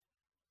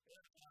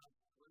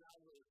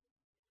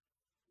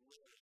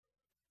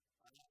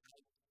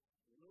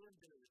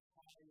lived in an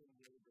Italian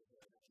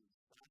neighborhood on the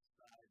south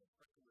side of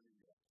Brooklyn,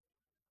 New York.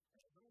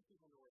 How many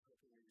people know where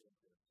Brooklyn, New York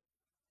is?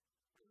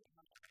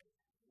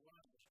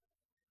 Love it.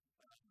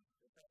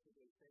 It's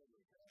actually a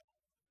family town.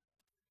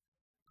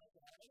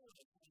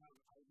 Anyway,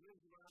 I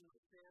lived around my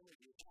family,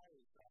 the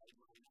Italian side,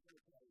 my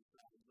non-Italian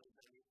side,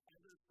 lived on the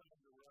other side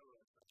of the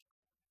railroad track.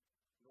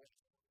 North.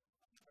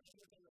 I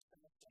lived on the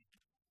south side.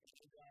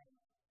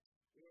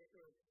 And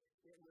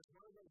it was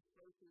one of those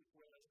places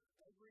where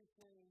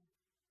everything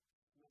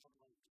smelled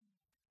like tea.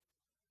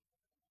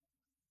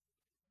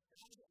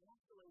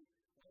 Actually,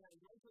 when I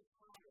went to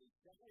college,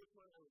 that was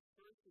when I was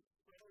first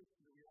exposed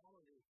to the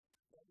reality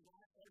that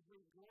not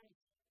every drink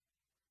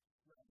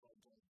smelled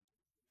like tea.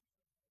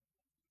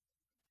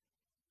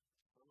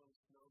 Some of them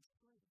smelled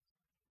sweet.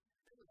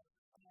 Anyway,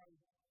 I'm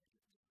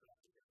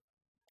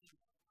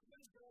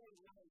going to go in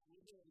life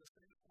living in the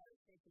same kind of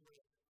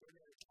sentiment where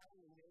the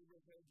Italian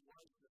neighborhood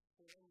was the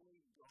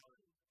family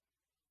garden.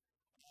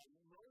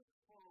 Most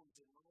homes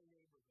in my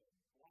neighborhood,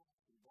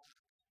 blocks and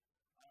blocks,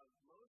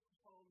 most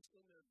homes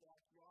in their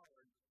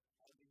backyard,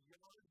 the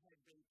yard had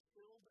been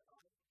filled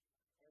up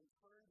and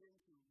turned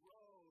into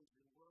rows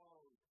and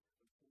rows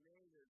of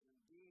tomatoes and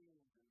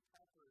beans and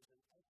peppers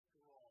and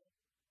escarole.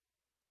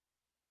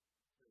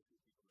 Very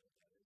few people know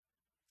what that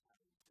is.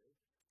 Happens to.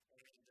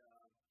 And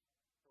herbs.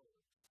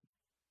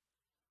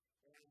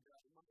 And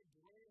my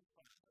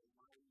grandfather,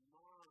 my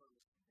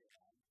mom's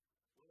dad,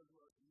 one of the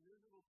most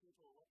miserable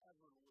people who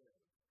ever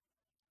lived,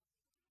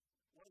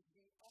 was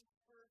the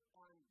expert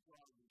on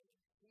gardening.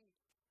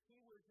 He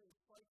was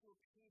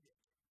encyclopedic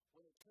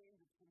when it came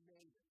to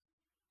tomatoes.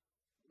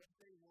 What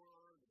they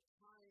were, the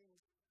kinds,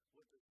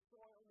 what the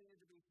soil needed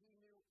to be. He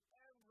knew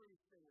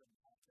everything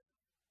about it.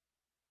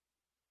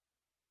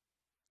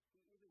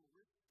 He even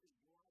risked his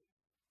life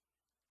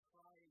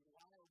trying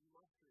wild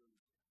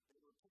mushrooms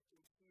that were picked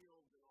in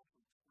fields and off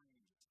of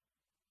trees.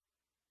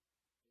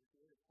 If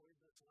he had a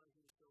poisonous one, he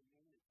was so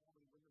mean it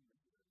probably wouldn't have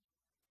been good.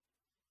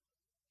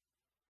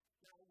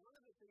 Now, one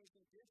of the things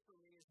he did for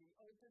me is he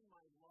opened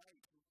my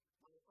life,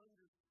 my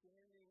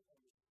understanding of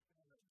the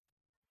Spirit.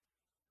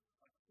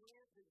 A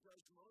plant that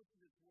does most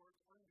of its work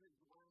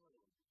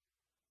underground.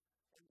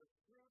 And the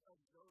fruit of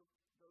those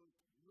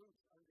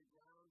roots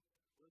underground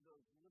were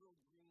those little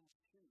green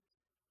shoots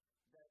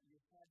that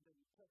you had them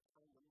pick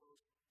on the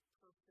most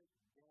perfect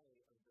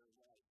day of their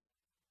life.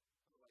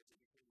 Otherwise, they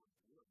became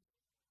like wood.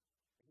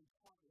 And he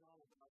taught me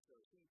all about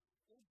those. He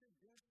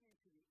introduced me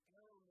to the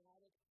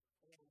aromatic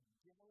and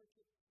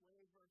delicate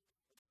flavor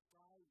of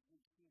fried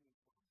zucchini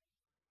farming.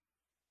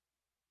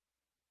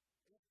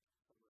 Some of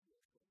you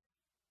think.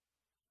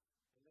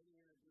 And then he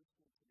introduced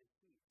me to the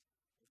heat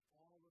of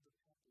all of the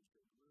peppers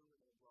that grew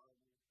in the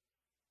garden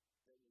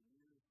that were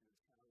used in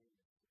Italian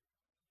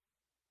restaurants.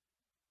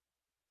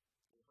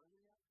 Are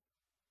you hungry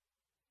yet?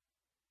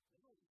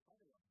 No, you're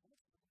talking about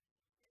vegetables.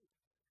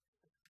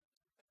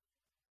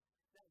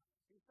 Now,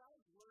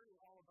 besides learning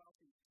all about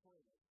these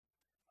plants,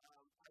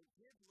 I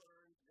did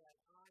learn that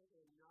I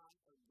am not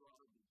a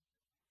gardener.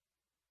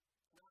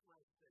 It's not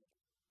my thing.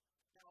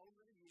 Now,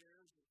 over the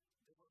years,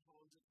 different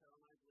homes and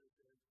towns I've lived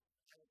in,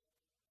 I've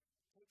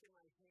taken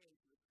my hand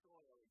to the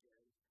soil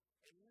again,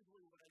 and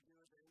usually what I do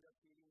is I end up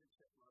feeding the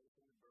chipmunks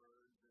and the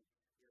birds,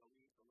 and,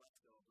 we eat the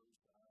leftovers,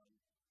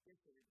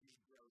 if it indeed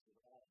grows at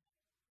all.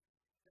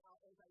 Now,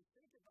 as I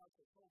think about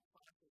the whole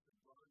process of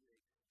gardening,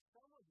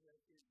 some of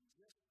it is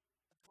just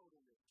a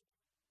total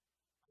mystery.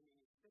 I mean,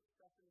 you stick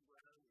stuff in the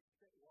ground, you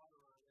spit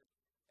water on it,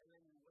 and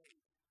then you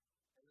wait,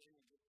 and then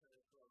you just kind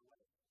of throw it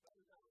away.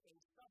 And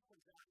stuff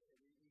comes out, and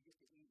you get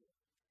to eat it.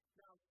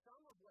 Now,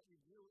 some of what you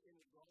do in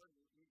the garden,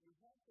 you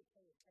have to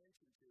pay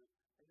attention to,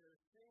 and there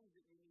are things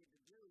that you need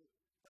to do,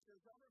 but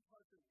there's other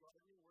parts of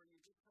gardening where you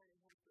just kind of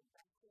have to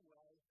back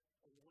away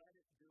and let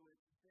it do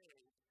its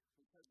thing,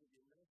 because if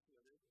you mess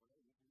with it, well,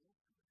 you can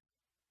mess with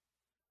it.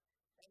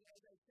 And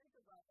as I think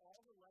about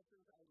all the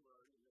lessons I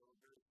learned, and there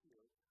were very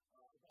few,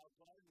 about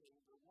gardening,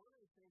 one of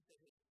the things that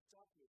has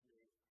stuck with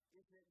me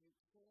is that you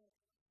can't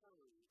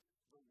hurry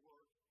the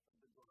work of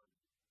the garden.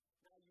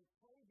 Now, you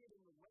can get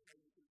in the way,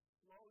 you can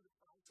slow the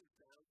process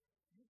down,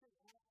 you can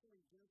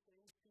actually do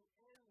things to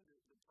end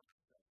the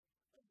process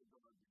of the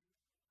garden.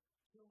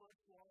 Too much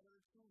water,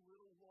 too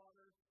little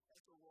water,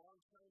 at the wrong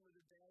time of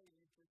the day,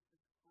 you've just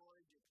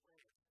destroyed your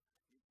plant.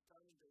 You've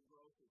stunted their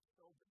growth with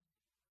so bad.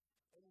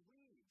 And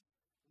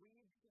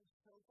weeds can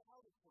choke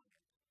out a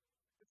plant.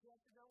 But you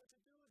have to know what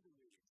to do with the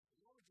weeds.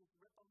 You don't just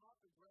rip them up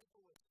and break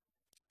away.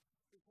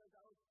 Because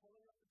I was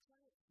pulling up the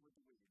plants with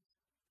the weeds.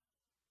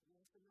 You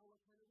have to know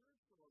what kind of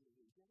roots are on the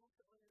weeds. You have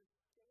to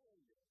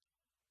understand it.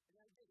 And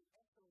I did.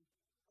 Actually,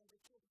 as a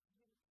kid, I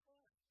didn't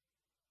care.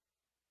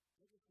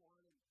 I just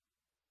wanted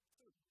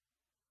food.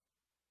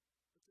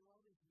 But there are all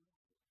these methods.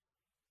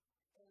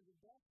 And the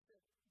best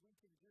that we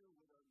can do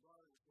with our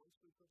gardens, once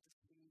we put the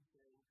seeds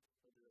in,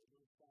 whether they're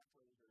little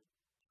saplings or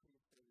tree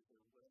things or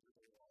whatever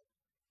they are,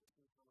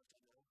 see how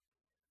much I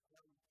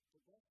know?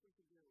 The best we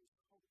can do is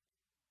hope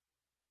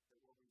that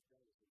what we've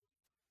done is enough.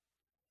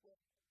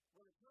 Well,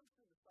 when it comes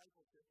to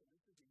discipleship, and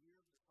this is the year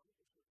of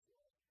discipleship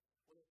for us,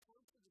 when it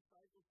comes to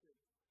discipleship,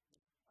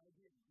 the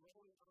idea of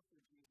growing up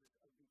with Jesus,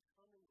 of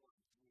becoming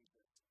like Jesus,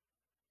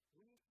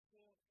 we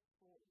can't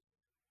force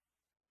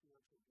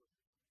spiritual growth.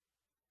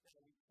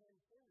 Now, we can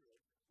hinder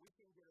it, we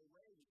can get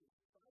away, we can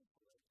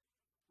stifle it,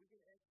 we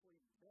can actually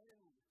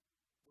bend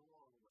the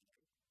wrong way.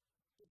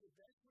 But the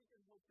best we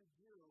can hope to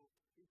do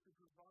is to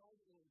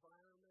provide an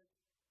environment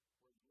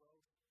where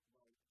growth might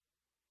happen.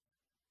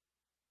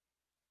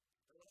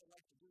 And what I'd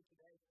like to do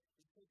today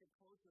is take a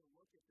closer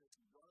look at this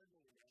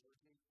gardening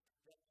analogy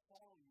that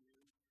Paul used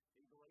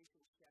in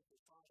Galatians chapter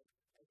 5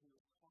 as he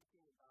was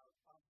talking about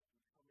us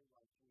becoming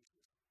like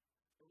Jesus.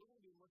 And we're going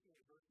to be looking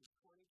at verses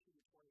 22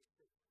 to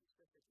 26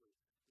 specifically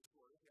this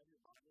morning. If you have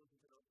your Bibles,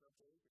 you can open up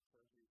there. You can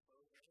turn to your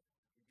phone there.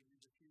 You can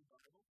use your pew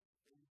Bible,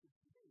 and you can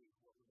see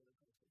what we're going to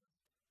talk about.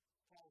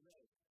 Paul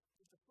wrote,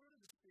 "But the fruit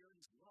of the Spirit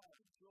is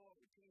love, joy,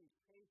 peace,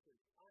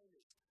 patience,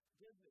 kindness,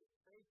 goodness,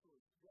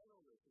 faithfulness,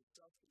 gentleness, and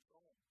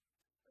self-control.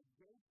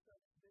 Against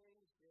such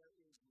things there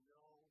is no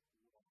law.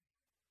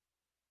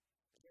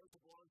 And those who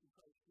belong to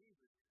Christ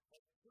Jesus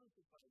have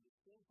crucified the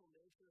sinful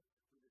nature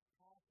with its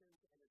passions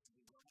and its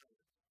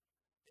desires.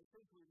 And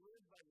since we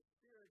live by the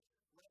Spirit,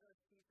 let us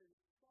keep in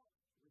step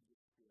with the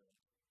Spirit.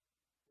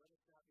 Let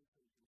us not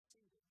become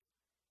conceited,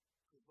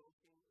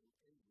 provoking and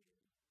envying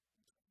each other."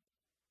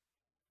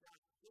 Now,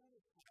 in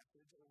this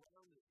passage,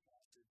 around this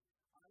passage,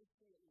 I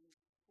see at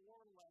least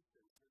 4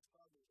 lessons. There's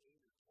probably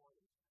 8 or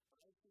 20,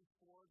 but I see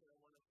 4 that I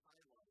want to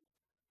highlight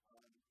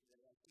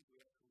that I think we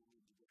actually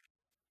need to get.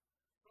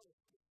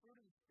 First, the fruit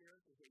of the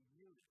Spirit is a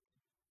unit.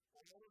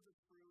 All of the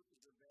fruit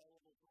is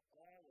available to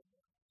all of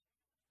us,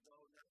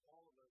 though not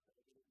all of us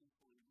are going to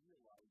equally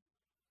realize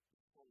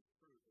the full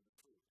fruit of the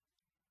fruit.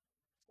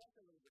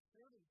 Secondly, the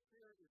fruit of the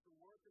Spirit is the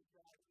work of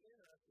God in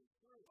us and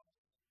through us,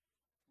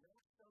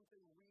 not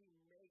something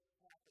we make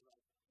happen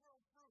like,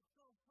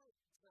 fruit,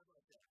 stuff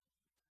like that.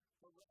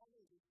 But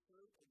rather, this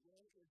fruit,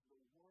 again, is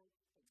the work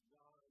of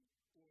God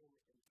in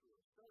and through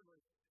us.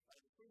 Thirdly,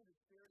 the fruit of the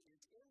Spirit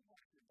is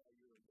impacted by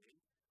you and me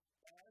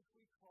as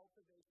we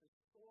cultivate the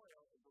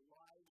soil of the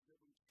lives that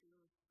we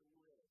choose to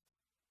live.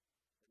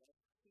 And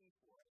that's key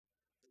for us,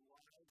 the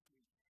lives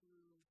we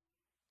choose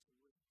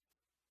to live.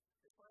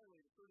 And finally,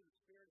 the fruit of the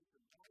Spirit is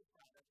the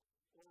byproduct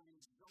or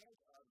result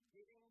of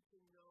getting to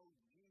know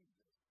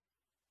Jesus,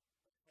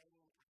 of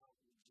hanging out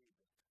with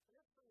Jesus. And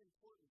that's very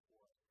important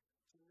for us,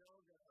 to know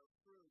that our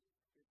fruit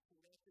is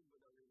connected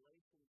with our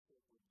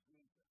relationship with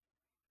Jesus.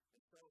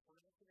 And so if we're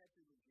not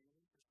connected with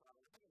Jesus, it's not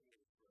having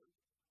any fruit,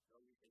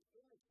 though we can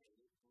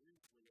imitate it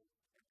briefly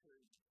at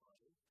periods of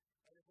time.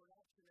 And if we're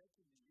not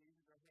connected to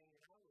Jesus or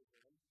hanging out with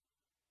Him,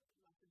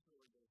 nothing's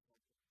really going to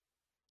happen.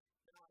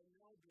 Now, I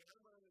know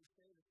beyond what I'm going to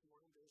say this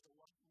morning, there's a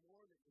lot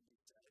more that can be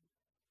said,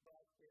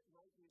 but it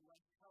might be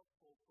less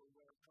helpful for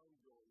where I'm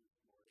going this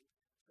morning.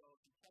 So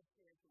if you catch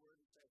me afterward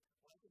and say,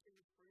 well, I can think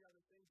of 3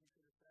 other things you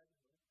could have said,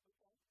 well, okay,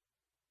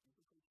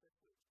 you can come stick with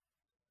it.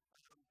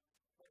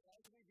 But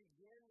as we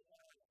begin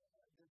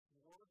this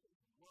work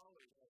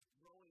of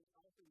growing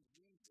up in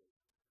Jesus,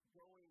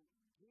 going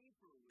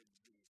deeper with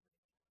Jesus,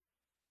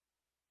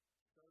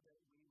 so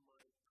that we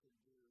might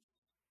produce,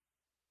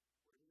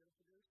 what are we going to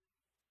produce?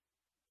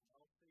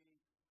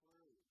 Healthy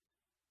fruit.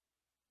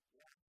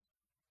 Yes,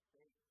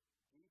 take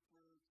deep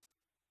fruit,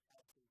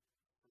 healthy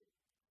fruit.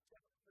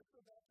 Now, let's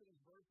go back to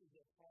these verses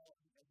that Paul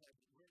has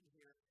written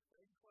here.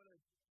 I just want to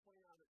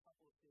point out a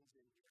couple of things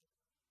in here.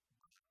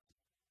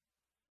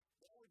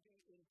 That would be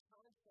in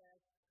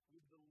contrast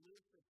with the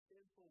list of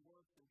sinful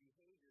works and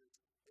behaviors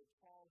that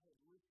Paul had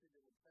listed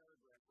in the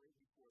paragraph right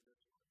before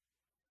this one.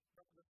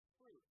 But the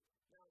fruit.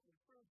 Now, the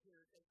fruit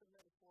here, it's a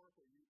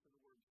metaphorical use of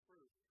the word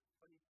fruit,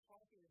 but he's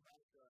talking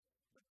about the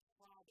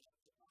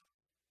product of.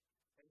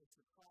 And it's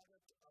the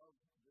product of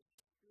the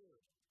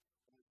Spirit,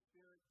 and the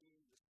Spirit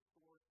being the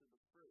source of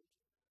the fruit.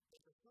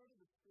 But the fruit of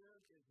the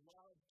Spirit is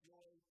love,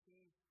 joy,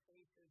 peace,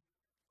 patience,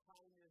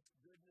 kindness,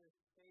 goodness,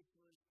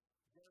 faithfulness,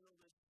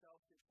 gentleness,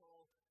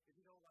 self-control. If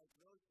you don't like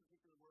those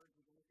particular words,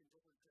 you can look in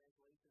different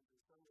translations, and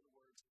some of the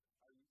words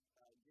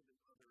are given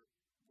other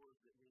words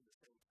that mean the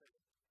same thing.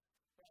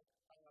 But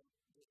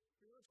the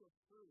spiritual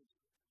fruit,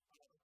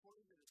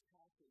 according to this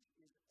passage,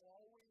 is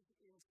always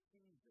in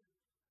season.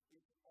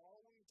 It's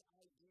always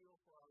ideal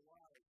for our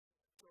lives.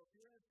 So if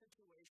you're in a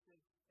situation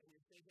and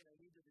you're thinking, I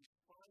need to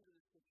respond to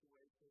this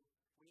situation,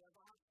 we have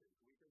options.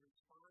 We can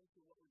respond to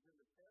what was in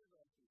the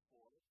paragraph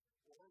before,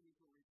 or we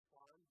can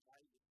respond by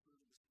the fruit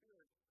of the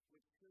Spirit,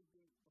 which could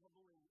be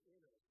bubbling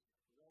in us,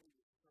 ready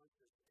to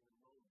surface in a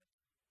moment.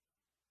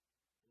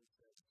 And he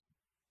says,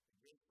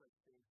 against such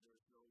things there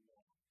is no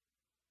law.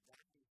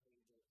 That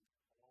behavior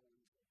is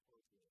always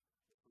appropriate,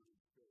 the fruit of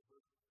the Spirit.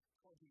 Verse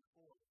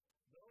 24,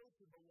 those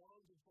who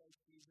belong to Christ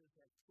Jesus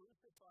have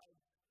crucified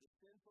the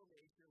sinful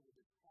nature with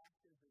its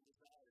passions and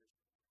desires.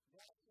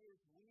 That is,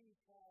 we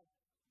have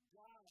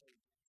died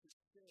to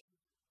sin.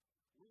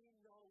 We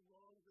no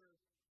longer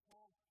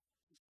have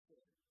to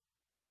sin.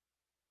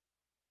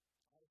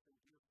 I have some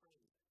dear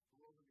friends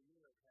who over the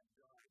years have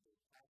died. They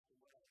passed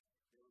away.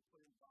 They were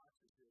put in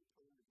boxes. They were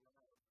put in the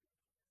ground.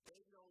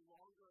 They no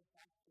longer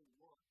have to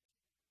work.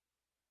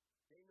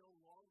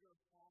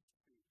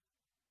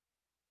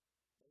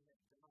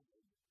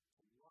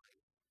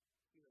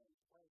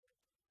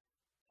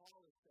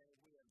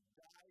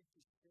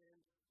 to sin.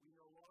 We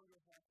no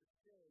longer have to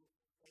sin.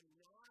 And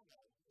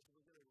now, as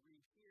we're going to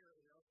read here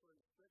and elsewhere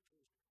in the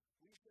Scriptures,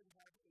 we can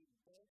have a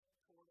bent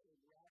toward a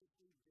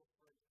radically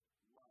different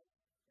life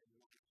and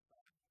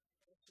lifestyle.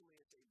 Actually,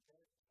 it's a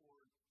bent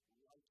toward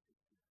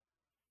righteousness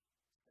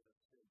instead of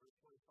sin. Verse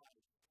 25.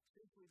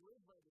 Since we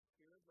live by the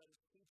Spirit, let us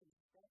keep in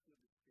step with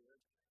the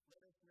Spirit.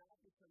 Let us not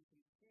become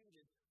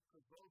conceited,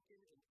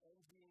 provoking and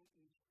envying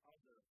each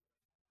other.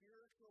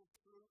 Spiritual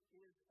fruit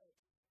is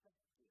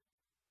expected.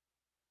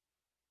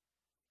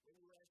 When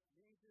you ask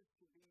Jesus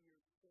to be your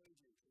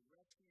Savior, to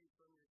rescue you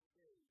from your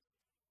sins,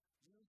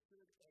 you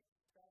should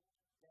expect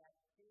that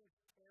His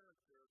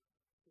character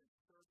should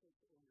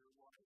surface in your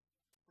life.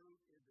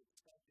 Fruit is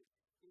expected.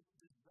 It's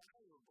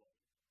desirable.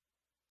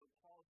 But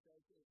Paul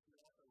says it's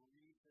not a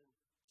reason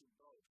to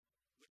boast.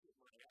 Look at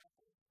my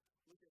apples.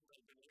 Look at my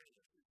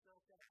bananas. It's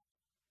not that.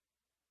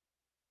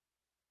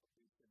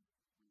 But we should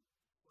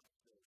reflect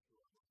those to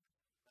our lives.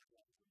 That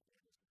life of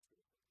bananas is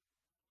true.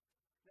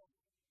 Now,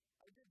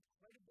 I did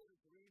quite a bit of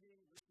reading,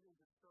 listening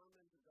to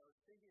sermons, as I was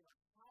thinking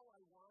about how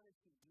I wanted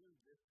to do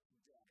this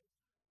today.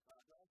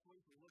 Last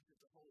week we looked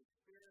at the Holy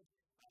Spirit,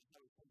 how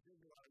He comes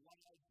into our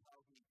lives, how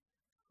He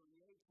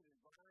creates an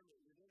environment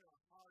within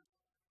our hearts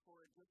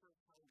for a different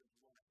kind of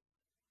life.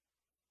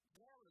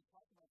 Today I want to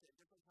talk about that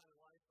different kind of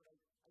life, but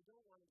I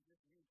don't want to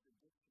just use the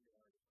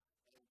dictionary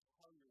and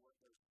tell you what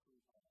those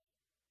fruits are.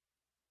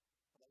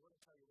 But I want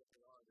to tell you what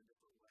they are in a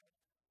different way.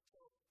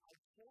 So I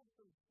pulled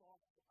some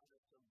thoughts out of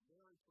some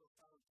very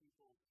profound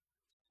people's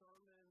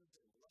sermons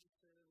and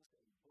lessons and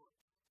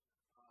books,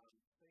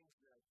 things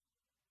that,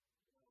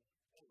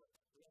 anyway,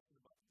 we have to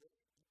about this.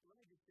 Let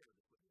me just share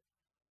this with you.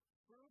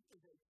 Fruit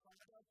is a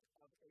product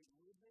of a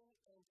living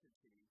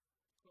entity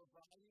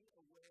providing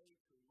a way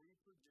to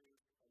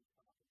reproduce and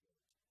propagate.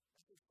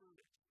 That's what fruit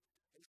is.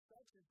 And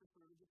such is the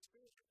fruit of the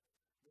Spirit.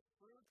 The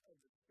fruit of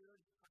the Spirit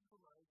is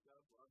comprised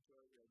of love,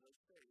 joy,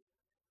 those things.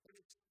 But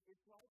it's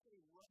like a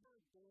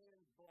rubber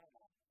band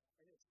ball.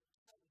 And it's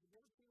tight. Have you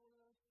ever seen one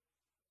of those?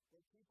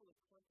 Where people have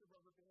clumped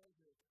rubber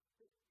bands and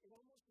it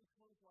almost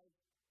becomes like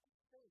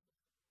a thing.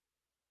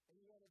 And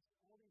you have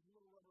all these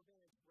little rubber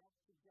bands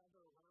wrapped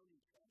together around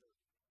each other.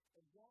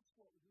 And that's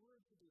what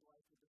we're to be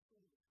like with the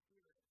fruit of the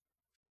Spirit.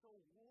 So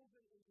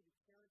woven into the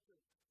character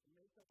and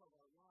makeup of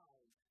our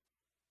lives,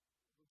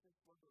 we're just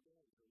rubber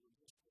bands, or we're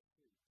just the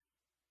fruit.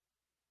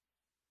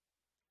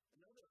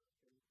 Another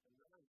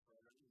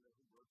friend, I don't even know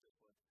who wrote this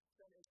one,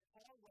 said, as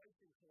Paul writes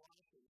in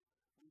Galatians,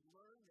 we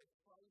learn that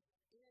Christ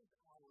is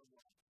our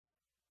life,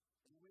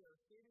 and we are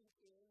hidden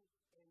in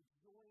and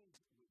joined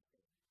with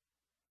Him.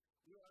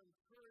 We are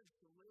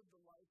encouraged to live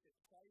the life that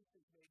Christ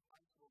has made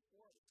possible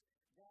for us.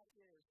 That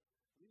is,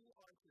 we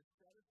are to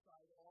set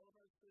aside all of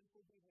our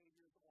sinful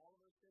behaviors, all of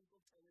our sinful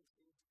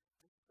tendencies,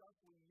 the stuff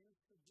we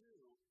used to do,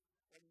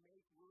 and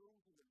make room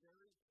for the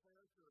very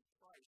character of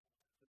Christ,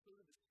 the fruit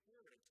of the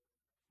Spirit,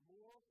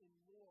 more and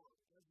more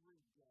every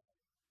day.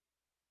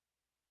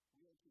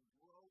 We are to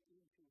grow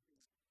into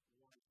His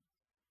likeness.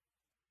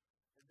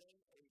 And then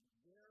a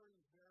very,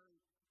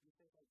 very, you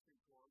think I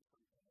preach long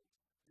sometimes.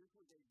 This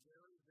was a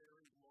very,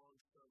 very long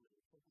sermon.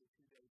 It took me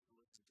 2 days to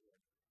listen to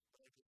it, but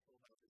I just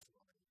pulled out this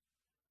line.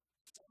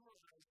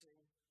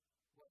 Summarizing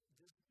what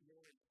this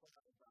man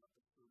thought about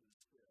the fruit of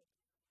the Spirit.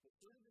 The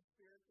fruit of the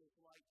Spirit is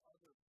like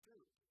other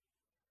fruit.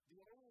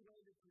 The only way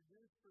to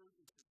produce fruit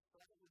is to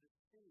start with a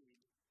seed.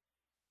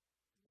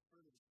 The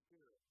fruit of the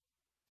Spirit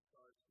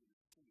starts with a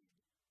seed,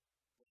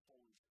 the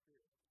Holy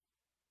Spirit,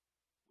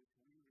 which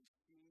we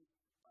receive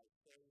by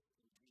faith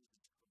in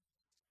Jesus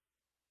Christ.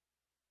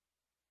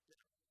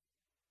 Now,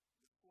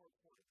 the 4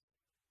 points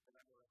that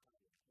I want to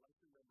highlight.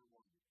 Lesson number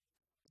 1.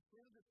 The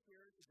fruit of the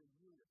Spirit is a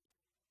unit.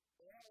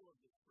 All of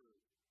the fruit,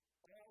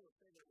 all of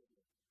the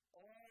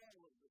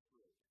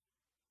fruit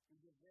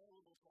is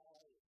available to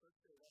all of us. Let's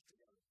say that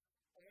together.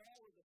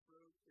 All of the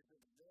fruit is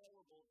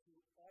available to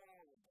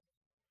all of us.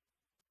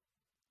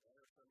 I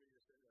know some of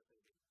you are saying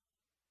that thinking,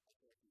 I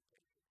can't be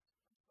patient.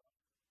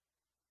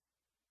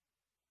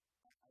 I'm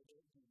sorry. I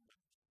don't do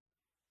much.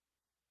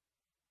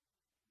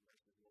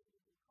 Unless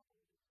there's more than a good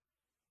couple of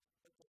these.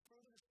 But the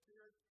fruit of the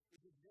Spirit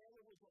is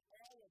available to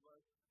all of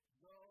us,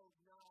 though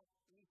not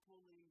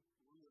equally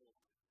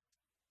realized.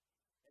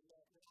 And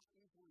that not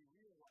equally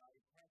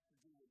realized has to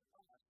do with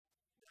us,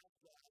 not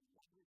God,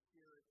 not the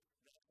Spirit,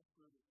 not the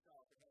fruit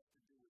itself. It has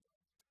to do with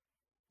us.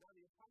 Now,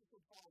 the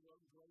Apostle Paul wrote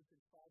in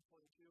Galatians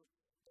 5:22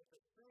 that the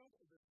fruit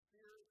of the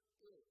Spirit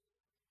is.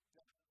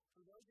 Now,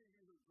 for those of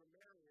you who are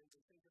grammarians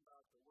and think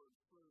about the word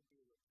fruit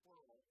being a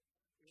plural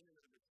in and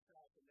of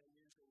itself and then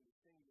using the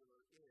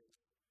singular is,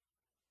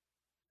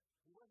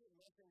 he wasn't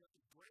messing up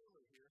the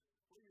grammar here.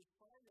 What he was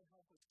trying to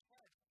help us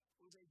catch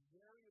was a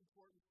very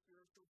important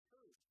spiritual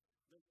truth.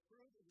 The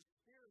fruit of the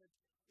Spirit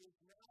is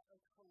not a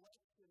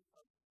collection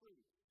of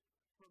fruit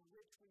from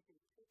which we can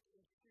pick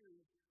and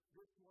choose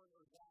this one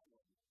or that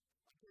one.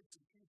 I take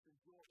some peace and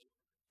joy,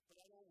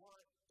 but I don't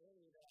want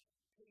any of that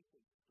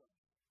patience stuff.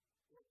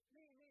 Well,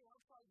 me,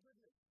 outside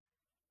goodness.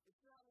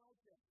 It's not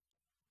like that.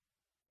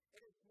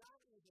 And it's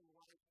not even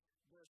like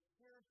the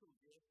spiritual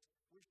gift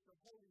which the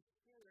Holy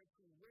Spirit,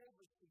 who wove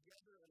us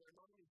together in our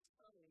mommy's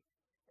tummy,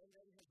 and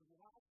then has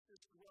watched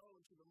us grow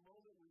into the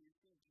moment we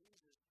receive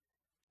Jesus,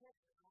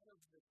 takes out of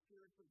the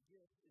spiritual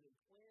gift and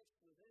implants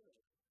within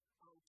us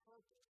on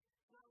purpose.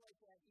 It's not like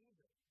that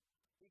either.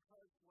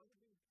 Because what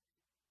did we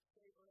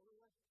say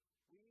earlier?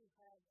 We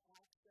have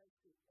access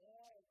to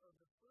all of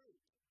the fruit.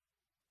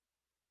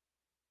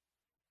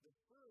 The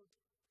fruit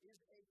is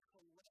a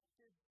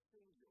collective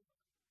singular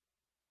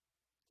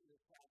in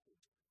this passage.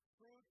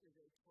 Fruit is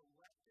a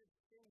collective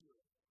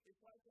singular.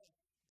 It's like a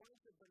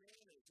bunch of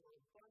bananas or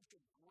a bunch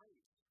of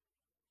grapes.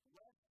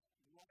 Let's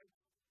like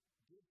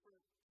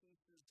different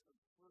pieces of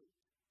fruit.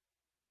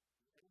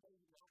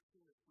 Anybody not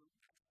seen a fruit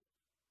basket?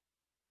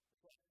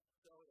 Okay.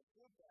 So in a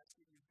fruit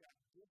basket, you've got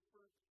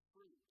different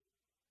fruit.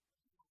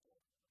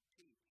 Apple,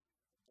 peach,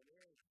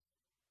 banana,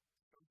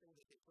 something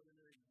that they put in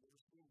there you've never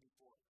seen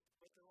before.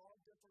 But they're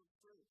all different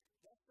fruit.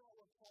 That's not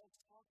what Paul's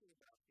talking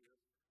about here.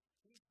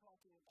 He's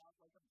talking about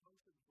like a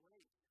bunch of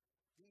grapes.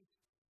 These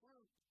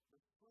fruit,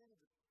 the fruit of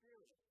the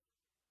Spirit,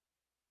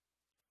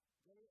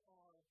 they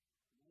are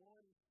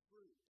one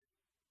fruit,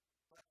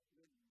 but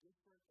with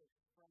different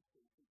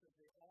expressions because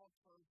they all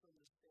come from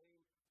the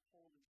same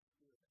Holy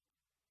Spirit.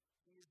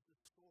 He is the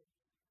source.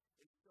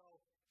 And so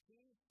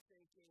he's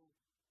thinking,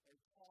 and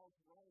Paul's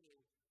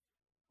writing,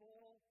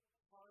 full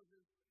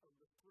harvest of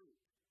the fruit.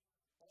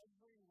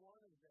 Every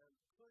one of them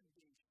could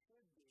be,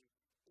 should be,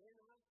 in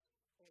us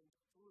and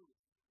through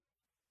us.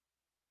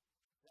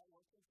 Is that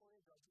working for you?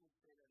 Doesn't it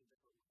say that a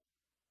different way?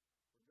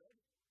 We're good?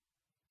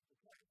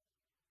 Okay.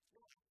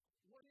 Now,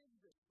 what is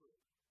this fruit?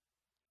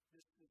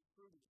 This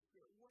fruit of the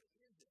Spirit. What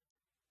is it?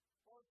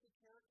 Well, it's the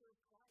character of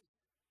Christ.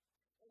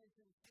 And it's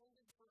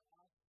intended for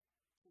us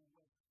to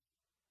win.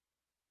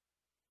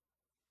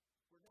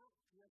 We're not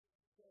just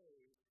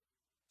saved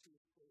to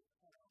escape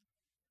hell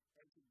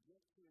and to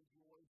get to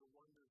enjoy the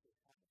wonders of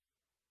heaven.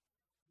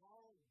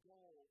 Our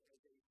goal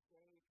as a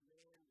saved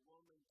man,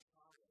 woman,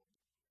 child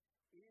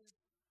is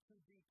to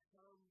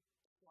become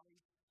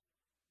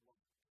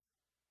Christ-like.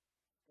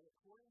 And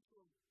according to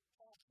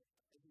Paul,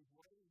 as he's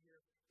writing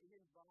here, it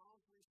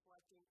involves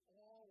reflecting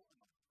all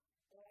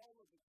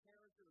of the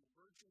character and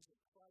virtues of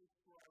Christ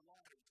through our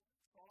lives,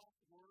 thought,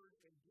 word,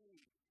 and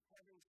deed,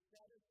 having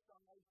set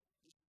aside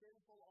the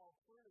sinful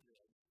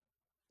alternatives,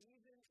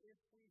 even if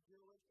we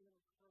do it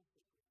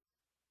imperfectly.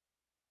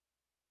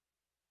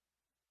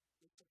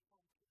 It's a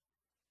process.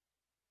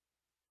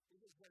 It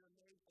has been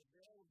made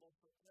available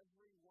for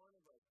every one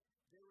of us.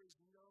 There is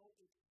no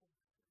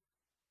exception.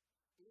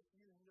 If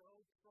you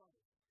know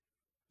Christ,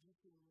 you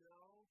can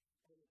know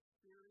and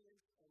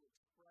experience and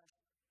express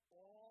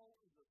all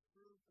of the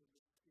fruit of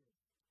the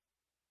Spirit.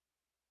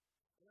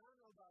 And I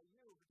don't know about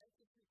you, but that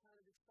gets me kind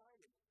of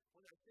excited.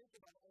 When I think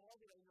about all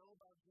that I know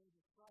about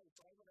Jesus Christ,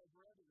 all that I've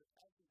read in the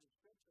passage of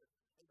Scripture,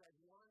 as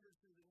I've wandered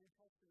through the New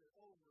Testament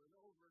over and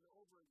over and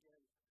over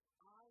again,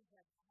 I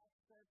have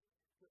access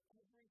to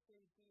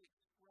everything He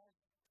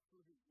expressed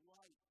through His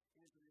life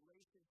and His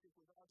relationship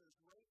with others,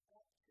 right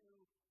up to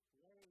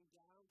laying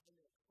down on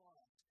that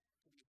cross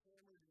to be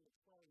hammered in the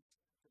place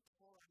to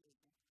pour out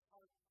His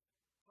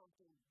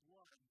heart-pumping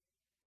blood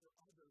for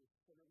others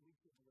so that we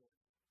could live.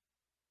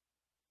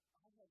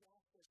 I have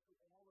access to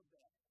all of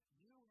that.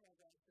 You have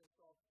access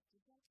to all.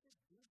 Does that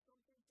just do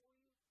something for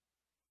you?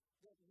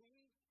 That we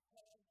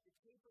have the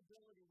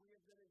capability, we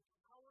have been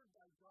empowered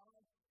by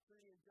God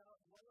through the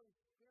indwelling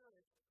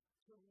Spirit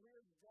to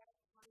live that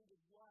kind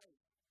of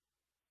life.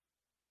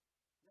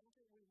 Not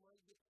that we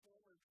might get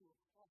closer to a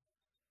cross,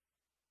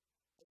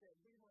 but that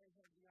we might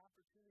have the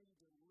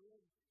opportunity to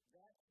live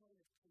that kind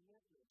of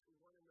commitment to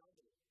one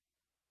another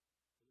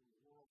and in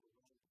the world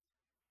around us.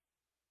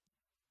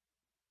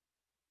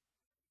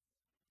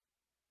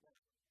 Now,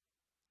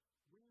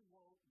 we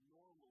won't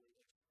normally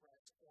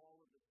express all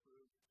of the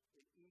fruit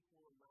in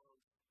equal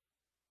amounts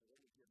at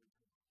any given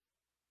time.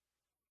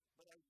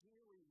 But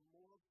ideally,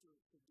 more fruit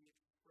could be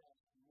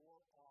expressed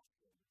more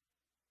often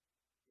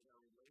in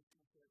our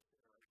relationships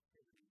and our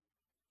activities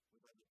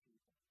with other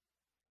people.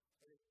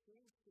 And it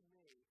seems to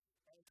me,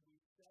 as we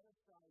set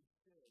aside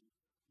sin,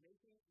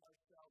 making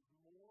ourselves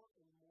more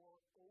and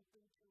more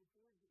open to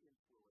His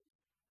influence,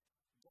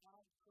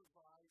 God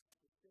provides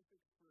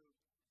specific fruit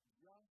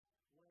just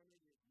when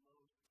it is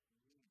most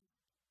needed,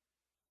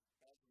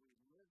 as we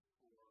live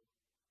for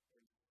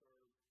and serve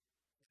Him.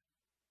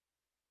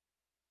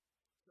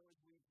 So as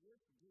we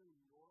just do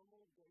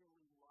normal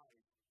daily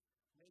life,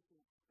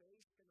 making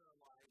space in our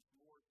lives,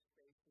 more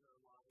space in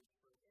our lives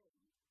for Him,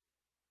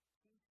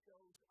 He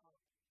shows up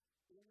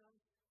in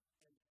us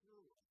and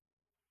through us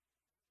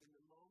in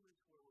the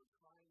moments where we're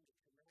trying to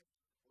connect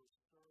or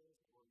serve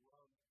or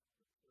love the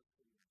person next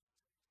to us.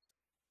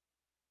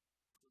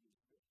 Pretty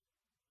good.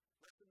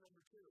 Lesson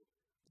number 2.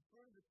 The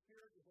fruit of the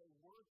Spirit is a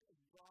work of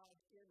God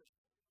in us,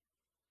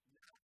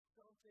 not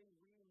something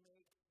we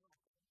make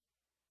happen,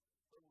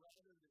 but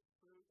rather the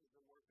fruit is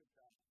the work of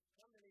God.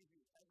 How many of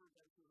you have ever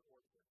been to an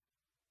orchard?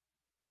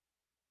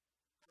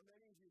 How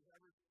many of you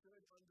have ever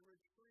stood under a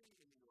tree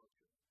in the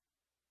orchard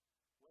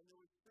when there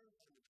was fruit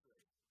on the tree?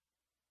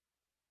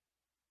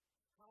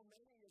 How how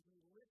many of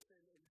you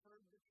listened and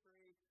heard the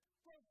phrase,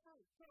 grow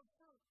fruit, grow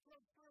fruit, grow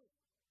fruit?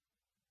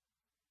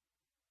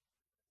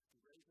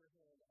 You raise your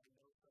hand, I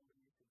know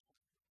somebody you can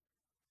talk to.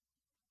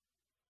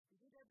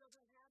 You see, that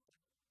doesn't happen.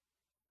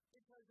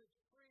 Because it's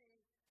free,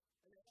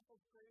 an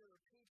apple tree or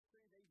a peach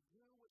tree, they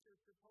do what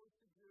they're supposed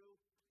to do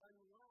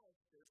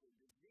unless there's a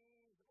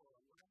disease or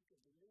a lack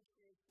of the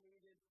nutrients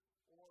needed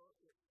or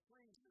it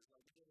freezes.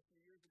 Like we did a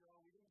few years ago,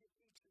 we didn't get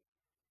peaches.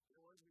 The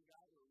ones we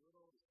got were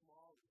little and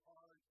small and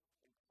hard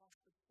and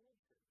cost a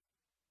fortune.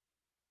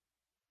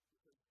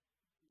 Because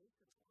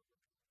nature won't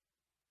work.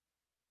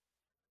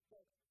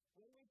 But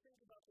when we think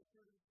about the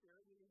fruit of the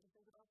Spirit, we need to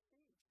think about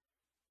seeds.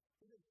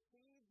 Because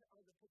seeds are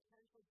the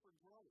potential for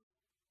growth.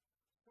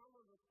 Some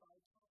of us buy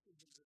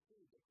packages of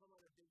seeds. They come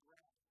on a big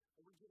rack.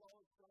 And we get all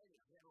excited.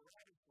 We have a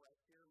radish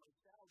rack here in my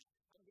salad.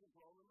 I'm going to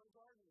grow them in my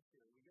garden this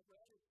year. We get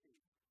radish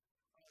seeds.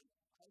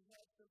 I've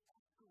had some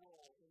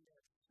escarole in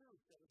that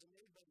soup that was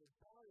made by this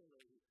Italian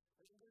lady.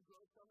 And I'm going to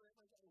grow some of it in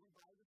my garden. We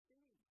buy the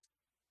seeds.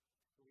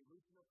 So we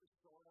loosen up the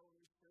soil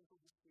and we sprinkle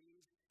the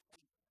seeds.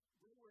 And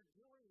when we're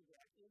doing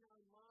that, in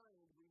our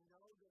mind, we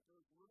know that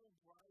those little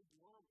dried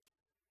lumps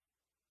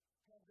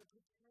have the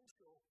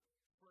potential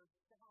for a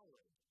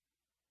salad,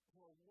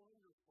 for a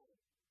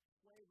wonderful,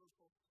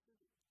 flavorful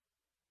soup.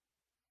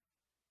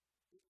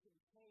 It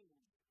contains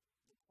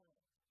the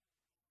plant.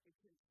 It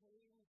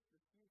contains the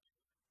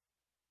future.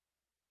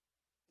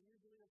 And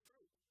usually a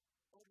fruit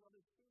or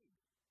another seed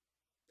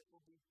that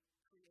will be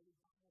created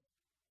by it.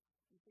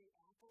 You see,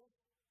 apples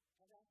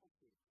have apple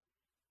seeds.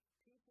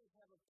 Peaches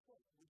have a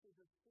pith, which is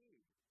a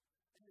seed.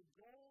 And the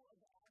goal of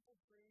the apple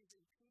trees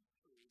and peach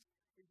trees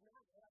is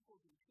not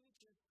apples and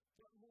peaches,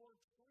 but more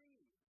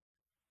trees.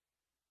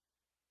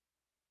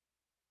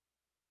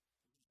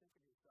 And you think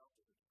of yourself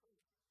as a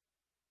tree.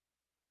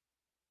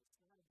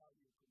 It's not about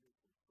you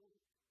producing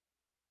fruit.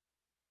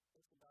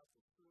 It's about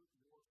the fruit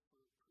your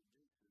fruit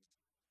produces.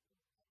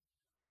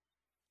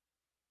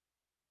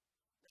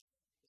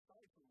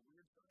 Aside from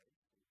weird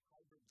science and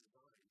hybrid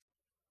design,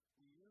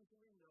 we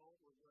usually know what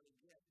we're going to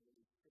get when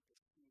we stick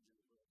a seed in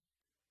the ground.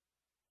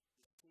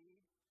 The seed,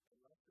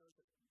 unless there's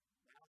a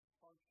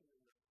malfunction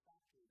in the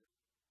factory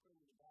that's put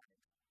in the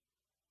bag,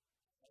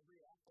 every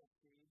apple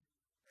seed,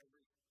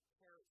 every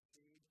carrot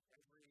seed,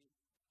 every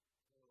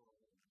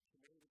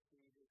tomato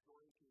seed is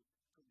going to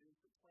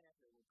produce a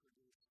plant that will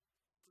produce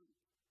fruit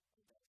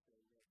of that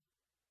same name.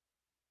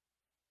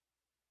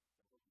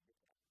 I hope you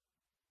get that.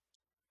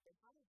 And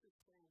how does this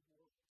thing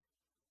work?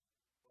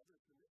 Well,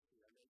 there's a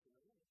mystery I mentioned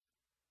earlier.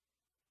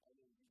 I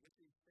mean, you get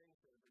these things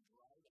that have been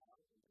dried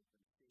out and they've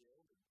been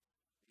sealed,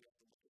 and you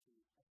have to look at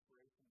the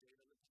expiration date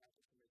on the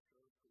package to make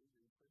sure it's pretty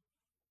recent,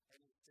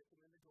 and you stick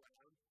them in the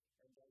ground,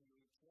 and then you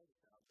eat plants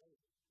out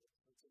later.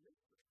 It's a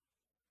mystery.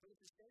 But at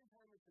the same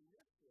time, it's a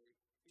mystery.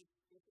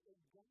 It's a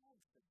God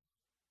thing.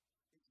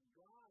 It's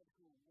God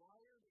who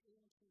wired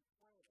into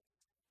plants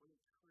when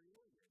He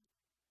created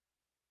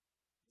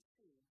the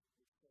seed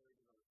that carried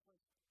another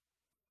plant.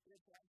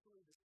 It's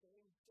actually the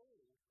same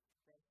thing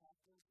that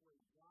happens when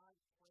God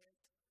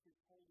plants His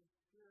Holy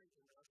Spirit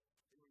in us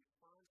in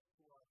response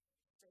to our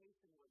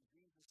faith in what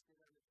Jesus did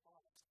on the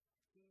cross.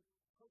 He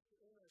puts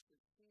in us a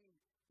seed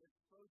that's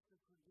supposed to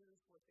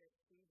produce what that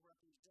seed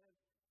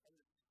represents, and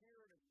the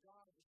Spirit of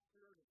God, the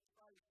Spirit of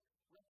Christ,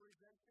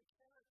 represents the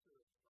character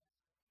of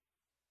Christ.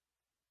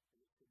 And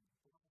it should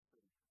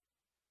blossom and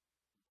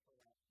play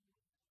out in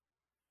life.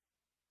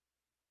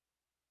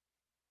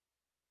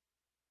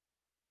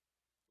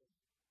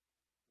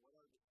 What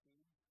are the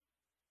seeds of the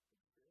Spirit?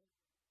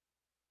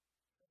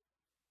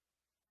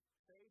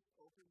 Faith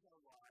opens our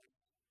lives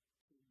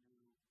to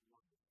new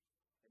life.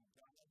 And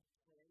God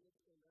planted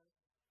in us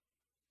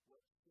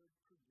what should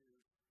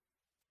produce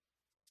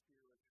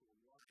spiritual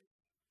life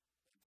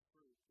and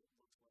fruit that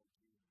looks like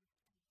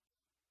Jesus.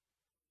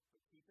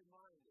 But keep in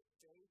mind that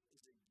faith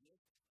is a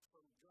gift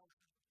from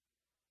God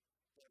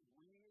that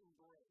we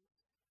embrace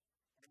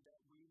and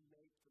that we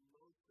make the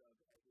most of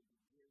as it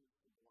begins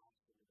to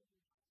blossom in our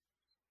lives.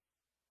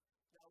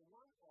 Now,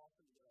 one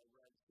author that I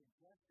read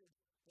suggested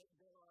that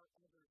there are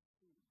other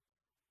seeds.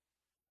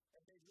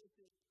 And they looked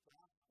at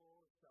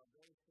gospel,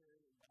 salvation,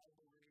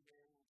 Bible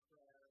reading,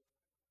 prayer,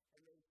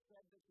 and they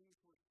said that these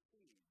were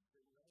seeds,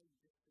 and I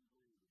disagree with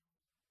them.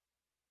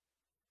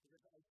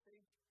 Because I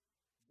think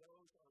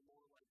those are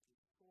more like the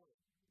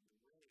soil,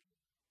 the rain,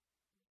 and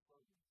the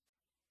produce.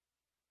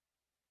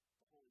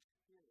 The Holy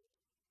Spirit,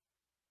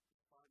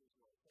 the Father's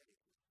will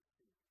faith, is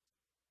the seed.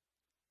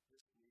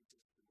 This leads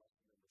us to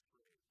lesson number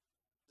 3.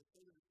 The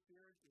fruit of the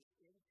Spirit is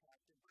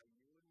impacted by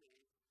you and me,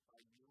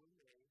 by you and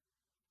me,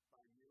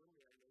 by you and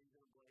me. I know you're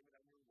going to blame it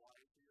on your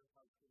wife or your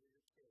husband or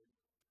your kids,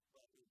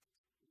 but it's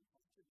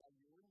impacted by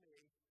you and me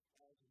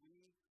as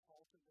we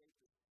cultivate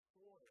the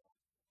soil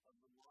of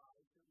the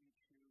lives that we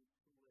choose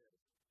to live.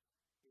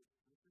 This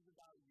is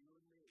about you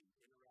and me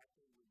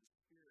interacting with the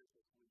Spirit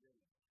that's within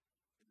us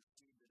and the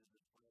seed that has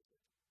been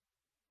planted.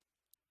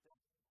 So,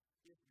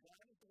 if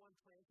God is the one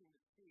planting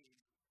the seed,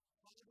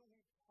 how do we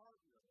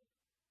partner in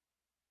the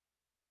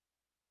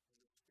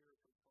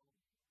spiritual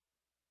farming?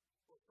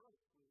 Well,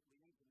 first, we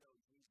need to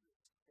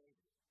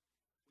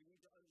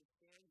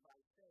understand by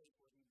faith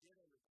what he did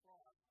on the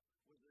cross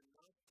was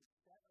enough to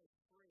set us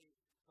free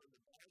from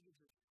the baggage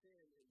of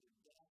sin and the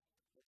death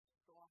that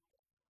stalked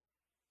us.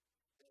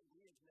 That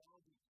we have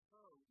now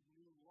become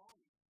new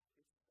life.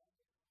 It's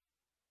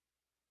better.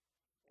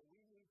 And we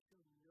need to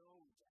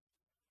know that.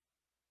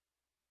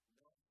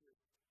 Not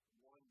just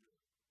wonder.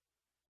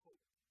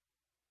 Hope.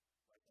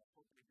 Like I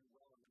hope you do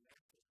well in the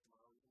math test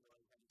tomorrow, even though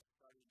I haven't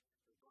studied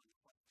or gone to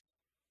class.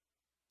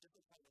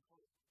 Different kind of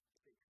hope.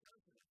 It's a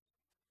confidence.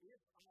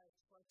 If I have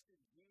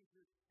trusted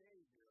Jesus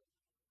Savior,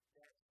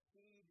 that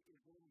seed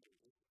is in me.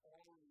 It's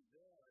already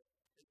there.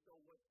 And so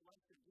what's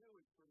left to do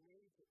is for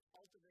me to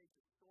cultivate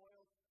the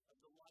soil of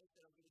the life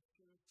that I'm going to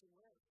choose to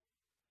live.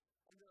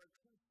 And there are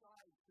two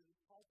sides to this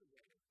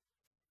cultivating.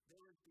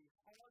 There is the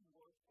hard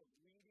work of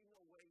weeding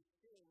away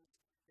things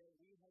that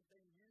we have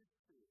been used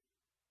to.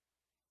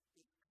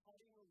 It's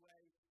cutting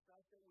away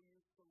stuff that we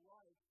used to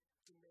like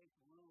to make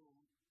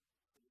room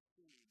for the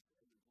seeds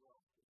and the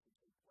growth that can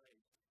take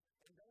place.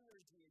 And then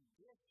there's the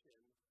addition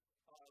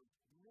of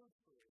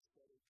nutrients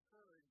that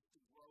encourage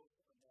the growth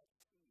of that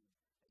seed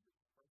as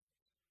its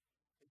purpose.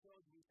 And so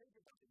as we think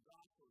about the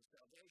gospel of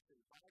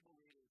salvation, Bible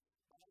reading,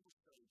 Bible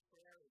study,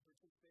 prayer, and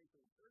participation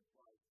in church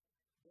life,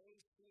 they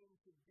seem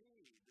to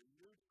be the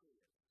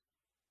nutrients,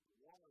 the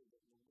water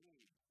that we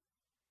need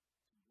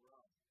to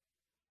grow.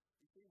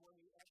 You see, when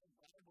we add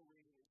Bible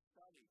reading and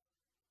study,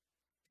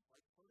 it's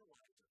like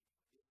fertilizer.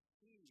 It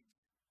seeds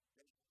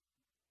that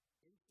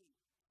into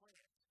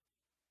plants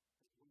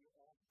that we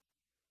are.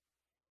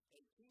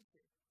 And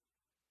teaching.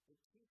 It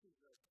teaches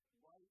us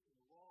right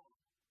and wrong.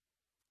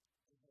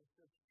 It helps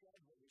us shed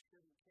what we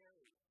shouldn't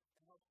carry.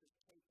 It helps us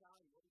take on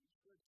what we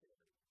should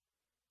carry.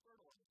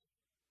 Fertilizer.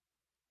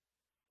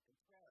 And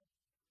prayer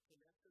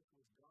connects us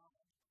with God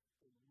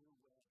in new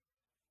ways.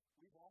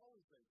 We've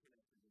always been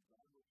connected with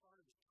God. We're part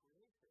of His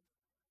creation.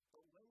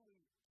 But when we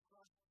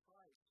trust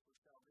Christ for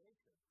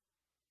salvation,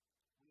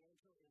 we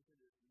enter into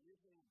this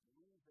living,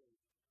 breathing,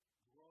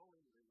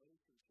 growing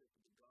relationship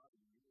with the God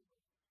of the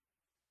universe.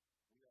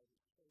 We are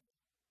His children.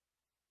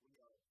 We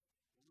are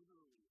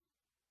literally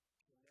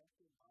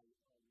connected by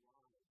our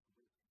lives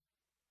with Him.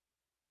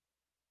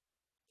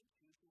 And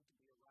choosing to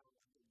be around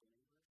other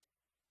believers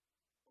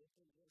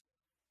opens us to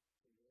learn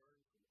from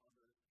others'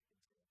 examples.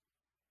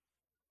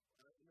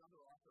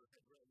 Another author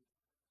had written,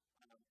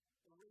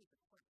 raised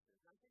a question,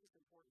 and I think it's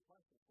an important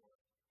question for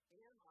us.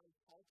 Am I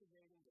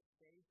cultivating the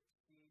faith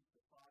seeds the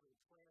Father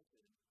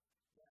planted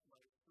that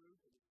my fruit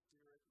of the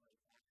Spirit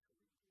might actually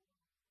grow?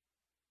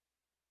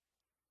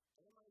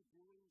 Am I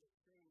doing the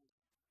things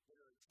that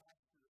are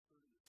attached to the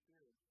fruit of the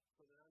Spirit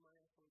so that I might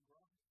actually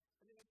grow?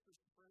 I mean, that's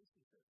just, for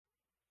instance,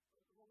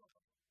 hold on,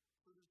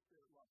 fruit of the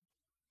Spirit, love.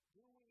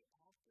 Do we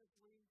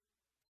actively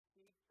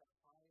seek the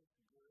highest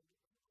good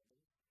of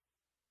others?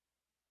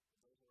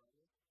 Those around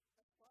us?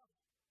 That's love.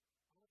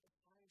 I want the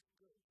highest good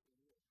for you.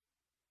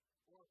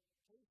 Or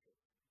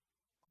patience.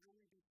 Are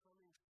we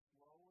becoming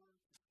slower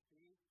to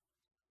speak,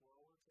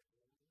 slower to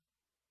anger?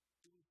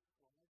 Do we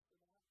strive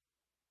for that?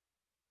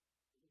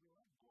 Or do we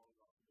like blowing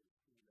off into the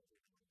steam every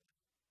now and then?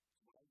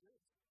 It's what I do.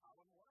 How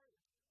I'm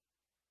wired.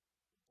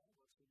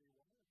 God wants to be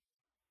wired.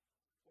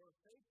 Or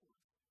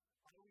faithfulness.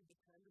 Are we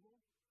dependable?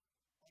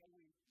 Are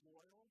we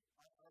loyal?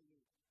 Are we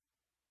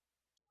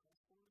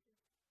trustworthy?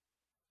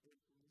 In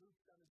Luke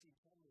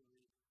 17:10 we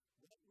read,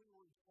 what we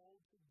were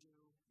told to do,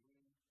 we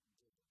did.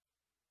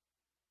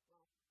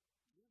 Well,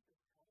 Jesus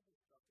tells us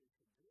stuff we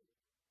should do.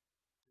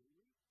 Do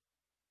we?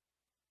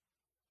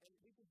 And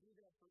we can do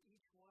that for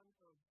each one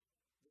of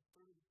the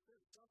fruit of the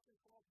Spirit.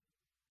 Self-control.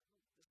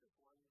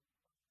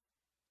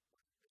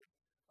 This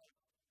is one.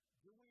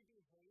 Do we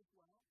behave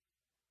well?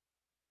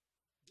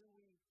 Do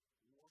we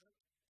want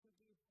to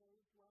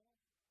behave well?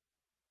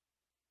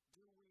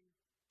 Do we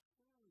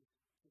choose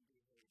to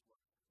behave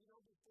well? You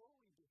know, before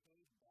we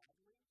behave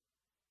badly,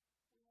 we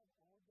have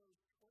all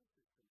those choices to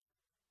make.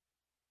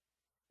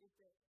 If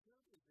that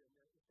fruit is in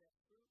there, if that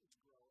fruit is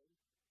growing,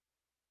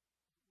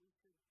 we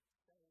should say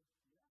yes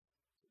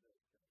to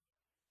those things.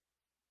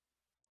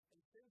 And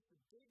since the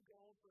big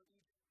goal for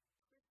each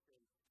Christian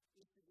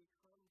is to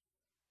become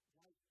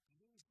like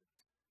Jesus,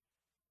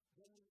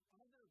 then the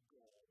other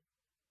goal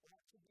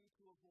ought to be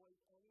to avoid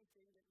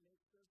anything that makes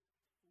us less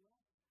like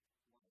Jesus.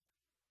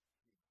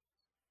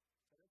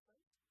 Does that make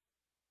sense?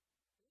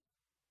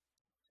 Yeah.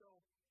 So,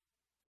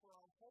 for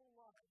our whole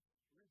life,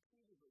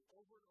 repeatedly,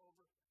 over and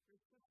over,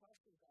 there's two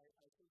questions I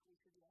think we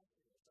should be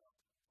asking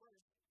ourselves.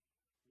 First,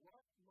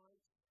 what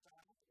might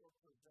stop or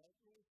prevent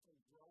me from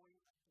growing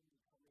up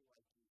and becoming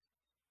like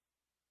Jesus?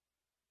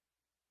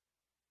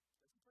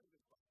 That's a pretty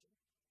good question.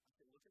 I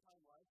can look at my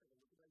life, I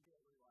can look at my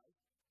daily life.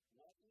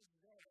 What is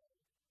there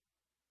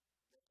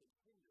that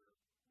can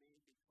hinder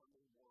me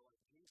becoming more like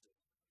Jesus?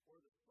 Or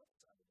the flip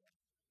side of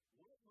that,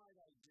 what might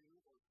I do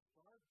or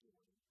start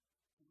doing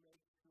to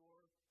make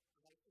sure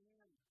I am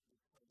becoming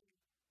like Jesus?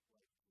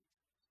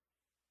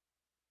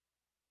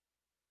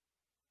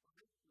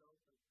 I know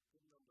a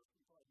good number of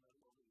people I've met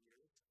over the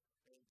years,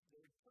 and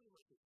they pretty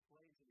much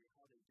explain to me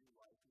how they do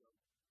life. You know,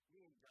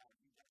 me and God,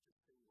 we got this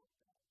thing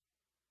worked out.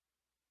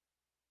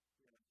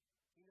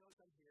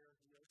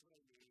 what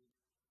I need.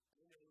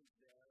 I know He's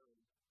there,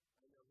 and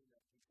I know He's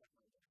got my back.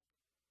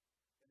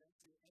 And that's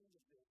the end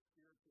of their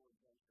spiritual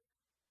adventure.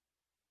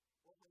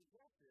 What my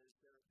guess is,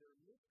 they're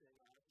missing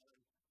out on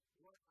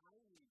what I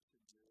need to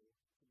do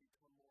to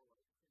become more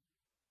like Him.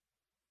 That's the point.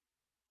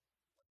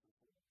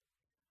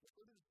 The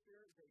fruit of the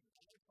Spirit is a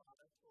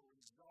byproduct or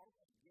result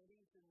of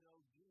getting to know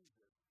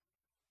Jesus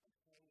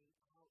and hanging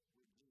out with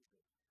Jesus.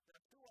 Now,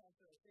 too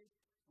often, I think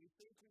we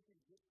can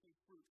just be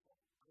fruitful.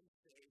 I'm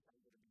saved,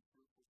 I'm going to be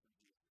fruitful for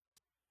Jesus.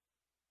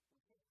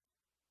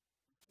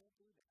 We can't. We can't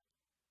do that.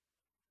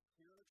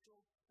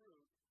 Spiritual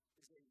fruit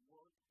is a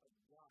work of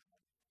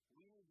God.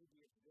 We need to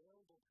be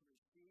available to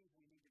receive.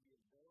 We need to be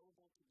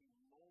available to be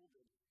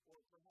molded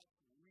or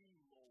perhaps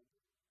remolded.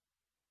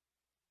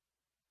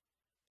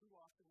 Too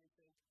often we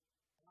think,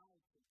 I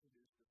can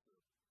produce the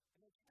fruit. And I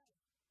can.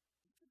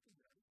 You can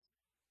be nice.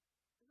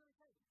 Isn't it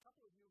okay? A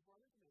couple of you have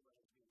run into me when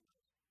I was being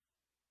nice.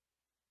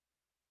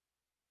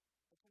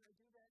 But can I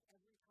do that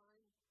every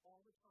time,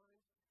 all the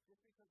time,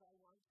 just because I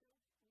want to?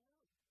 No.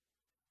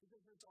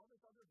 Because there's all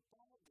this other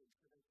baggage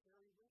that I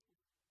carry with me.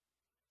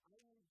 I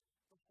need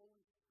the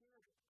Holy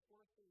Spirit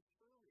coursing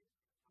through me.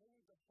 I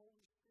need the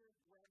Holy Spirit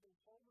grabbing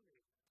hold of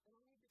me. And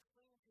I need to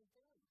cling to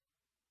Him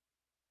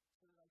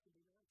so that I can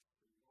be nice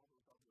and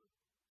all those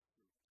other fruits.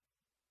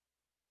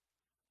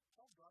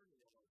 Paul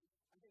Gardner,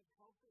 I think,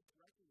 helps us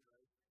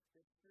recognize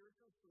that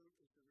spiritual fruit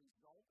is the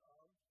result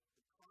of,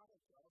 the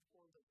product of,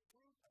 or the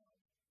fruit of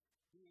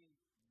being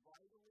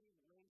vitally linked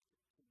to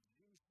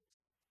Jesus,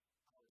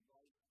 our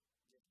life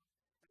giver.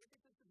 And I think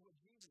this is what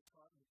Jesus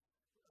taught me.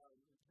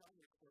 John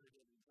recorded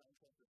it in John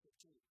chapter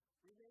 15.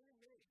 Remain in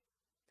me.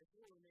 If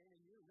you remain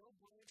in you, no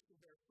branch can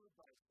bear fruit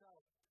by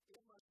itself.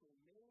 It must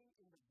remain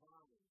in the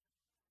vine.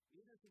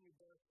 Neither can you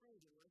bear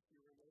fruit unless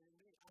you remain in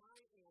me. I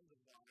am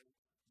the vine.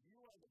 You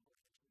are the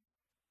branches.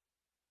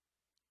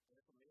 And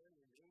if a man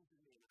remains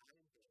in me and I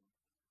in him,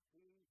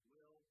 he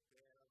will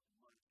bear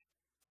much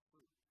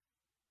fruit.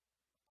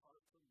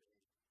 Apart from me,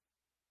 you can do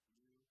nothing.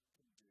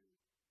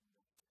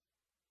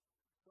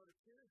 So it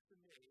appears to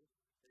me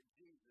that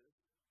Jesus,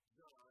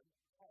 John,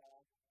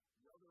 Paul,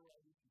 the other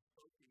writers who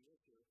spoke the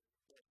issue,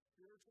 that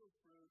spiritual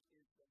fruit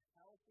is the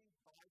healthy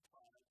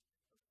byproduct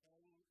of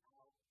hanging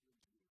out with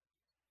Jesus.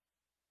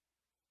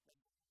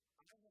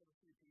 Now, I have a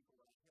few people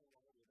that I hang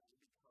out with and I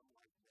become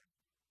like them.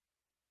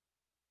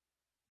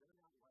 They're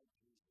not like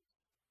Jesus.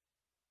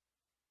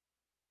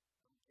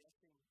 I'm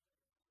guessing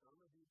some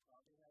of you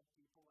probably have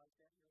people like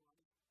that in your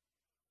life.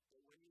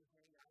 But when you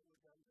hang out with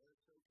them, they're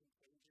so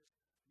contagious,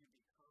 you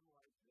become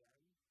like them,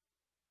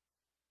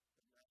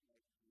 but not like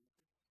Jesus.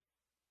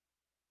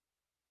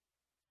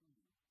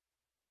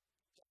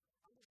 So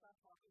I'm going to stop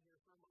talking here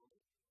for a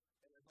moment,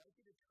 and I'd like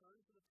you to turn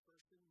to the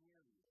person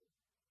near you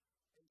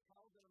and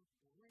tell them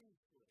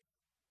briefly,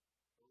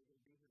 or we're going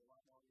to be here a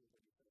lot longer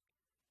than you think.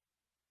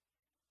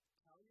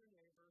 Tell your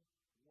neighbor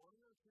one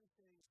or two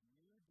things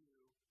you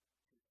do to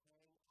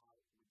hang out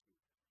with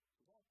Jesus.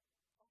 Okay?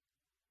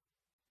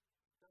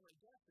 Now, my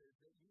guess is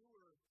that you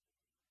were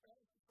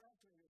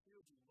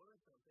fascinated if you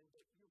learned something,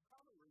 but you're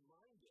probably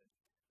reminded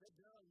that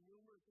there are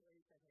numerous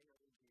ways to hang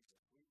out with Jesus.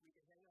 We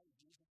can hang out with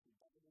Jesus through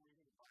Bible reading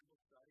and Bible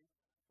study,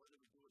 whether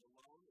we do it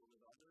alone or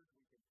with others.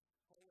 We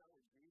can hang out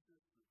with Jesus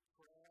through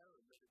prayer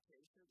or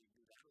meditation. We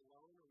do that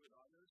alone or with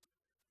others.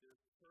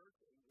 There's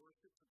church and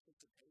worship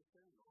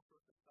participation and all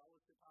sorts of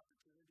fellowship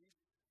opportunities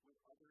with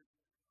others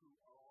who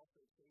are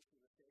also facing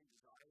the same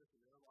desires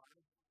in their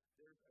lives.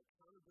 There's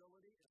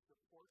accountability and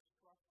support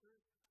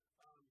structures. I'm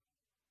not going to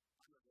have to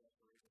raise a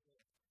hand,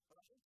 but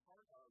I'm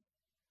part of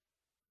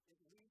at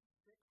least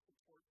 6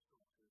 support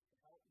structures to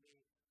help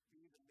me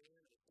be the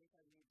man I think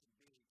I need to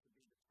be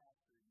the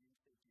pastor you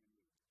think you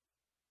need.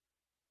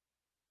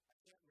 I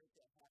can't make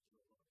that happen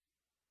alone.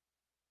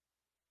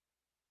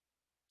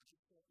 I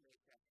can't make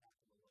that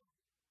happen alone.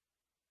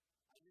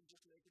 I didn't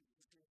just make a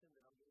decision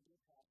that I'm going to be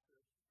a pastor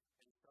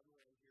and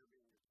suddenly I'm here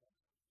being your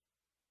pastor.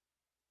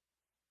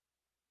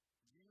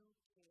 You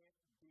can't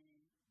be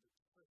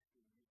the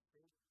Christian you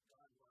think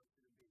God wants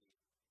you to be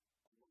alone.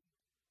 You need support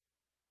structure.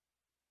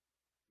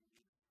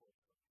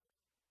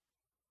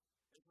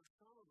 And for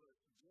some of us,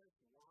 just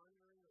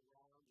wandering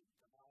around in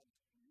God's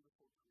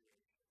beautiful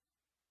creation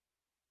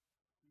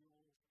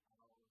fuels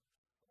our soul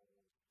growth.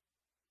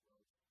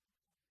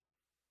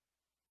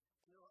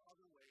 There are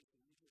other ways,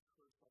 and you just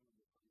heard some of this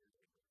from your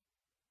neighbor.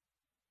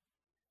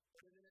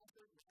 But in an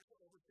effort not to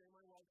overstay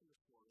my welcome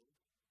this morning,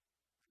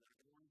 I'm not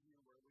going to review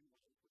where we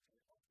went, which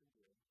I often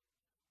do.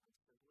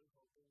 I'm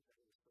simply hoping that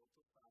it was so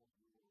profound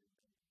you will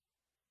remember.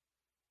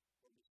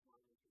 Or this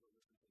morning if you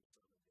will listen to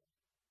the sermon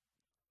again.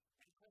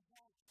 And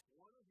perhaps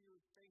one of you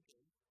is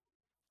thinking,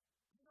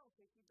 I don't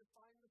think you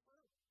defined the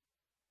fruit.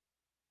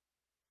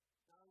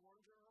 Now I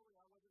warned you earlier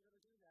I wasn't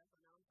going to do that,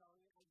 but now I'm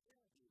telling you I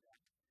didn't do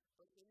that.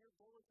 But in your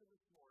bulletin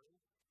this morning,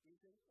 you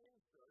can insert,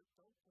 don't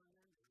turn there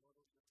now,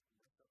 it'll just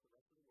mess up the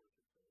rest of the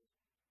worship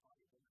service.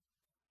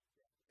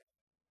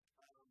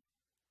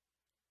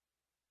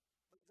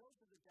 But those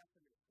are the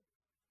definitions.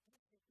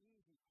 That's the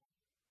easy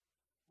part.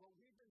 What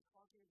we've been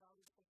talking about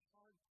is the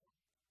hard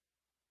part.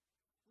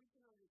 We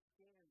can understand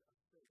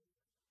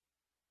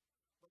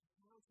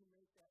to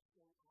make that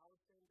thing our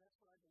thing, that's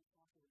what I've been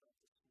talking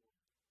about this morning.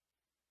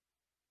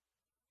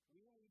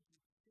 We need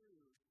to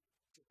choose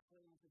to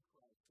cling to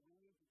Christ. We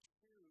need to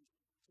choose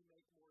to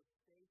make more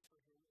space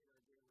for Him in our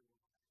daily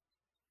lives.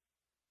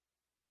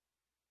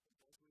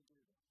 And as we do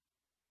that, the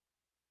fruit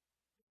comes.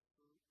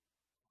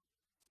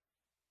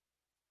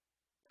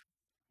 Now,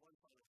 one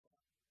final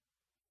thought.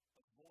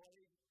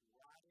 Avoid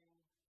rotting,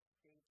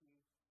 stinky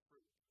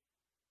fruit.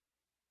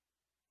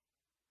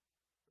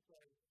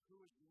 Okay, who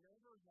has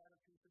never had a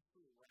piece of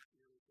fruit right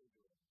in your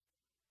refrigerator?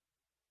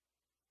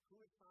 Who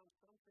has found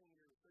something in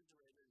your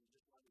refrigerator and you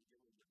just want to get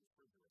rid of the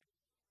refrigerator?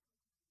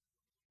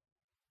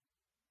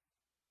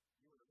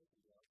 You and I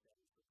can be like that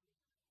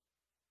refrigerator.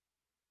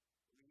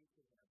 We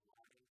can have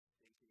rotting,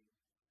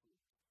 stinking fruit.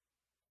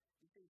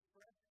 You see,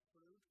 fresh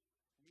fruit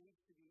needs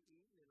to be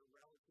eaten in a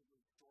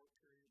relatively short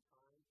period of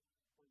time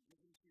or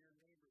given to your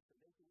neighbors so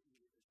they can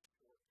eat it in a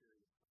short period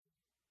of time.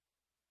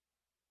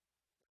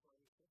 That's why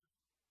we say,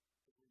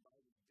 if we buy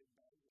these big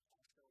bags of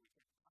pasta, we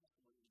can't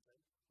possibly eat them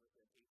with our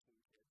 18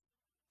 kids.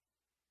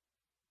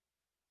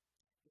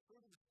 The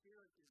fruit of the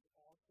Spirit is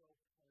also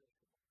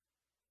perishable.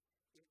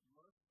 It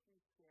must be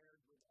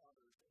shared with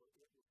others or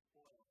it will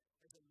spoil.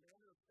 As a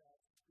matter of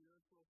fact,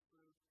 spiritual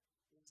fruit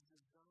is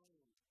designed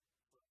for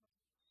others.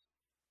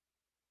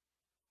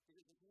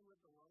 Because if you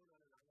lived alone on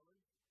an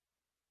island, you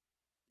wouldn't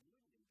need this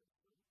fruit.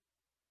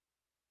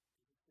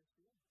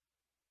 Because it's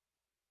just you.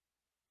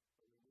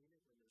 But we need it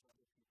when there's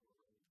other people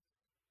around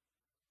us.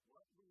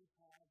 What we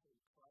have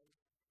in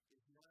Christ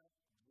is not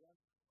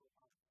just for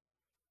us.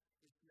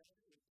 It's not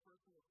a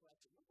personal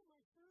collection. Look at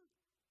my fruit.